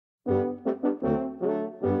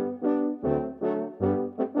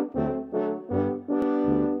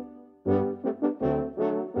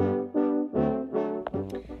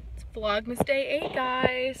Vlogmas day 8,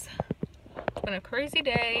 guys. It's been a crazy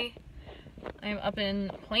day. I'm up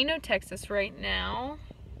in Plano, Texas right now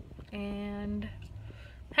and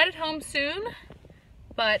headed home soon,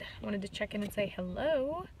 but I wanted to check in and say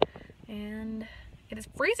hello. And it is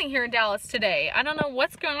freezing here in Dallas today. I don't know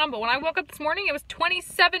what's going on, but when I woke up this morning, it was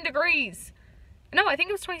 27 degrees. No, I think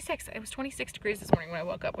it was 26. It was 26 degrees this morning when I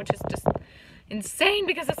woke up, which is just insane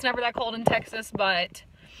because it's never that cold in Texas. But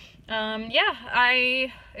yeah,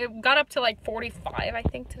 it got up to like 45, I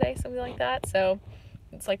think, today, something like that. So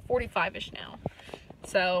it's like 45-ish now.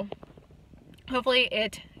 So hopefully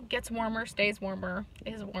it gets warmer, stays warmer,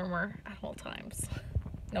 is warmer at all times.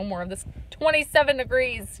 No more of this 27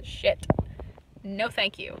 degrees shit. No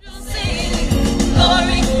thank you.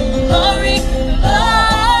 Glory, glory,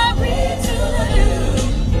 glory to the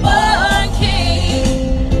newborn King.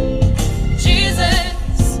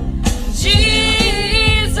 Jesus,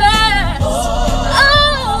 Jesus, oh,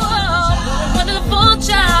 wonderful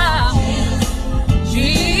child.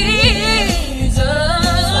 Jesus,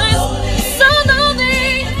 so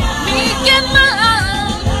lonely, meek and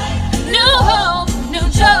mild, new hope, new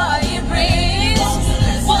joy it brings.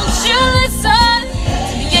 Won't you listen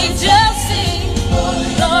to the angels sing?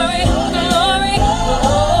 Glory, glory,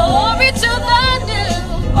 glory to the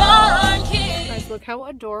newborn King. Guys, look how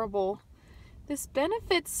adorable this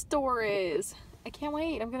benefits store is. I can't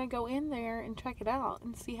wait. I'm gonna go in there and check it out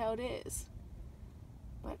and see how it is.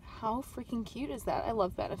 But how freaking cute is that? I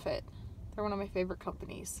love Benefit. They're one of my favorite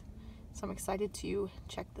companies. So I'm excited to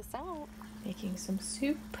check this out. Making some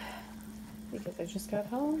soup because I just got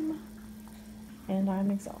home and I'm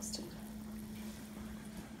exhausted.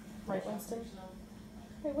 Right, Winston?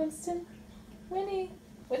 Hey, Winston? Winnie?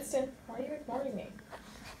 Winston, why are you ignoring me?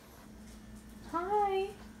 Hi,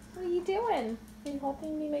 what are you doing? Are you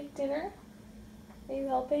helping me make dinner? Are you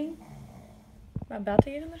helping? I'm about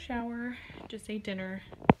to get in the shower, just ate dinner.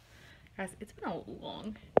 Guys, it's been a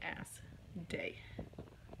long ass day.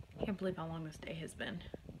 Can't believe how long this day has been.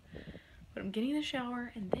 But I'm getting in the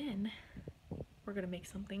shower and then we're gonna make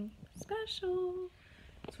something special.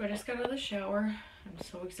 So I just got out of the shower. I'm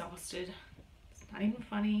so exhausted. It's not even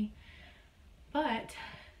funny. But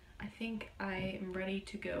I think I am ready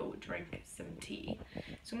to go drink some tea.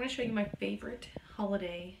 So I'm gonna show you my favorite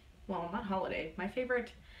holiday, well, not holiday, my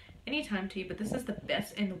favorite anytime tea, but this is the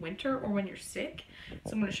best in the winter or when you're sick.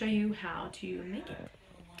 So I'm going to show you how to make it.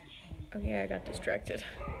 Okay, I got distracted.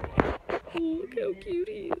 Oh, look how cute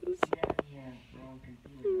he is.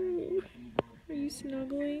 Oh, are you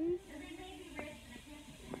snuggling?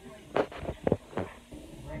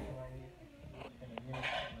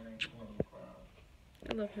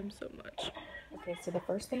 I love him so much. Okay, so the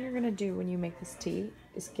first thing you're going to do when you make this tea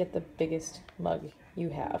is get the biggest mug you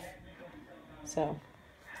have. So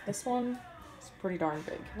this one is pretty darn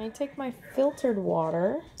big. And I take my filtered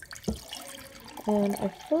water and I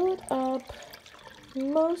fill it up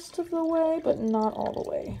most of the way, but not all the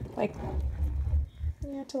way. Like,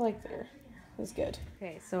 yeah, to like there is good.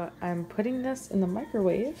 Okay, so I'm putting this in the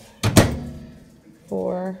microwave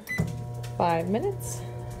for 5 minutes.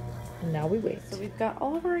 And now we wait. So we've got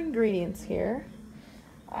all of our ingredients here.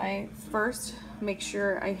 I first make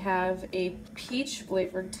sure I have a peach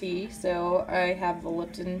flavored tea. So I have the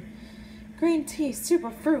Lipton green tea, super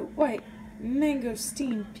fruit, white,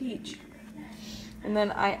 mangosteen peach. And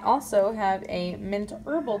then I also have a mint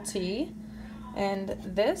herbal tea. And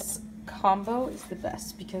this combo is the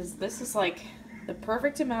best because this is like the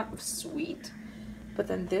perfect amount of sweet. But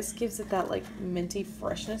then this gives it that like minty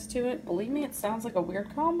freshness to it. Believe me, it sounds like a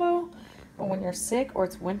weird combo. But when you're sick or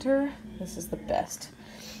it's winter, this is the best.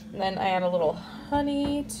 And then I add a little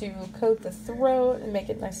honey to coat the throat and make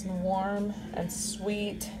it nice and warm and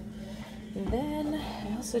sweet. And then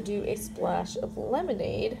I also do a splash of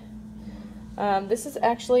lemonade. This is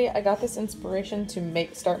actually, I got this inspiration to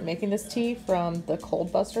start making this tea from the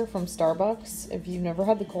Cold Buster from Starbucks. If you've never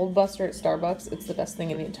had the Cold Buster at Starbucks, it's the best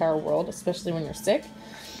thing in the entire world, especially when you're sick.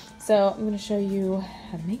 So I'm going to show you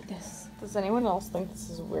how to make this. Does anyone else think this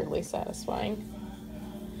is weirdly satisfying?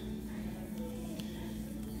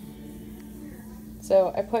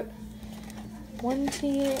 So I put one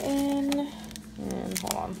tea in, and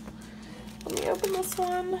hold on, let me open this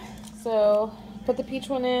one. So put the peach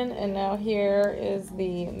one in, and now here is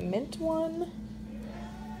the mint one.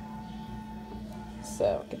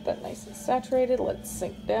 So get that nice and saturated, let it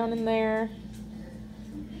sink down in there.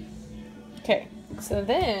 Okay, so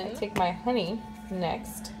then I take my honey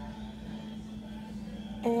next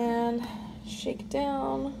and shake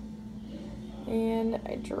down, and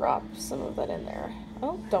I drop some of that in there.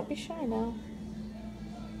 Oh, don't be shy now.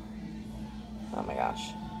 Oh my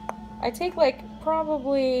gosh. I take like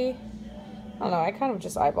probably don't know, I kind of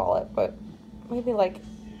just eyeball it, but maybe like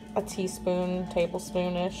a teaspoon,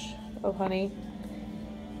 tablespoon-ish of honey.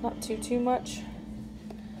 Not too much.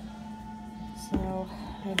 So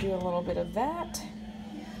I do a little bit of that.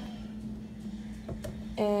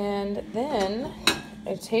 And then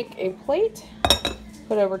I take a plate,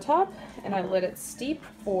 put it over top, and I let it steep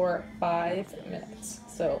for 5 minutes.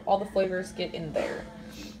 So all the flavors get in there.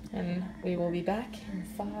 And we will be back in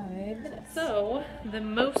 5 minutes. So the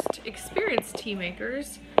most experienced tea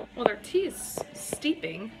makers, while their tea is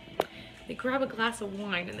steeping, they grab a glass of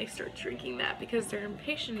wine and they start drinking that because they're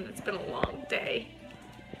impatient and it's been a long day.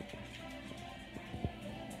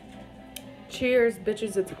 Cheers,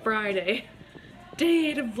 bitches, it's Friday. Day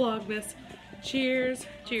 8 of Vlogmas. Cheers,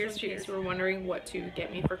 cheers, cheers. You were wondering what to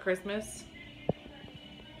get me for Christmas?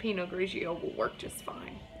 Pinot Grigio will work just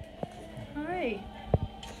fine. Hi.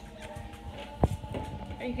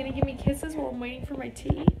 Are you gonna give me kisses while I'm waiting for my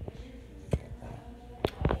tea?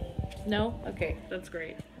 No? Okay, that's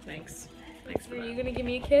great. Thanks. Thanks for that. Are you gonna give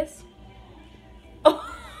me a kiss?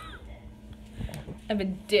 Oh! I've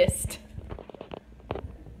been dissed.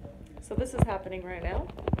 So this is happening right now.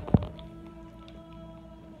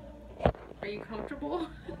 Are you comfortable?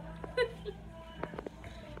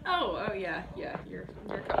 oh yeah, you're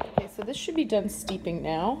comfortable. Okay, so this should be done steeping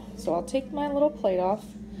now. So I'll take my little plate off.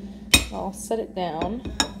 I'll set it down.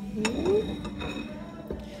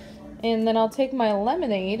 And then I'll take my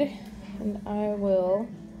lemonade and I will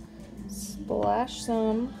splash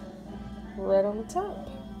some right on the top.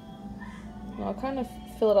 And I'll kind of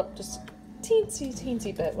fill it up just a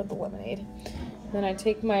teensy bit with the lemonade. Then I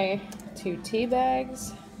take my 2 tea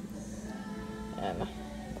bags and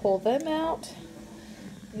pull them out.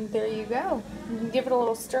 And there you go. You can give it a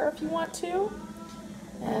little stir if you want to.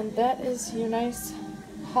 And that is your nice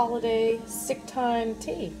holiday sick time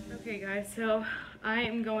tea. Okay guys, so I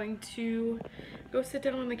am going to go sit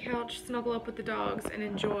down on the couch, snuggle up with the dogs, and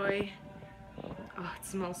enjoy, oh, it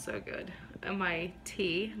smells so good, my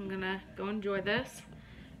tea. I'm gonna go enjoy this,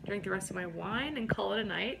 drink the rest of my wine, and call it a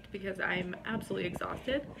night because I'm absolutely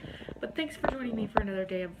exhausted. But thanks for joining me for another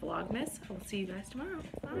day of Vlogmas. I'll see you guys tomorrow.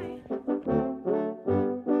 Bye.